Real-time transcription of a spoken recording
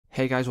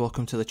Hey guys,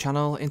 welcome to the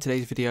channel. In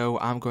today's video,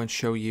 I'm going to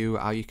show you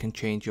how you can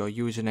change your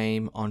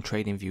username on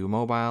TradingView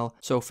mobile.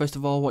 So first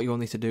of all, what you'll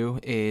need to do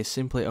is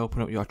simply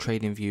open up your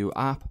TradingView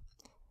app.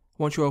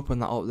 Once you open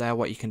that up there,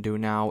 what you can do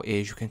now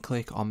is you can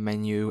click on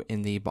menu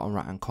in the bottom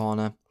right hand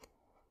corner.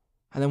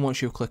 And then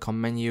once you click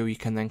on menu, you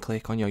can then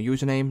click on your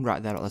username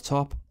right there at the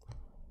top.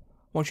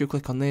 Once you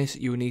click on this,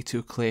 you need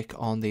to click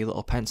on the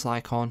little pencil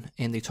icon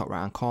in the top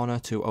right hand corner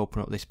to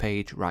open up this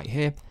page right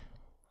here.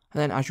 And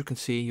then as you can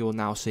see, you will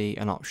now see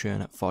an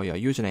option for your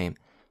username.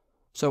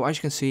 So as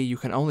you can see, you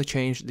can only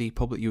change the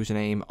public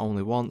username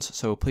only once,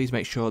 so please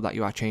make sure that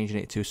you are changing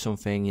it to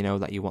something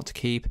that you want to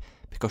keep,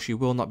 because you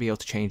will not be able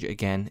to change it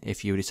again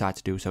if you decide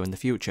to do so in the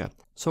future.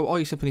 So all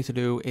you simply need to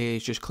do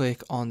is just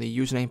click on the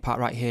username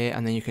part right here,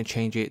 and then you can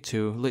change it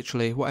to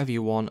literally whatever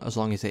you want as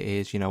long as it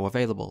is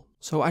available.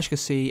 So as you can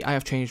see, I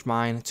have changed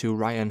mine to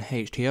Ryan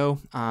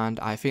HTO,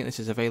 and I think this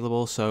is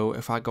available. So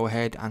if I go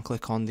ahead and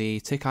click on the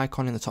tick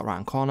icon in the top right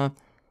hand corner,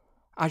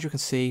 as you can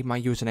see,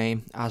 my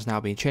username has now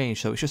been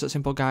changed. So it's just that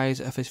simple, guys.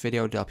 If this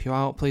video did help you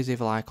out, please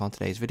leave a like on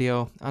today's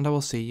video, and I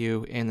will see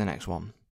you in the next one.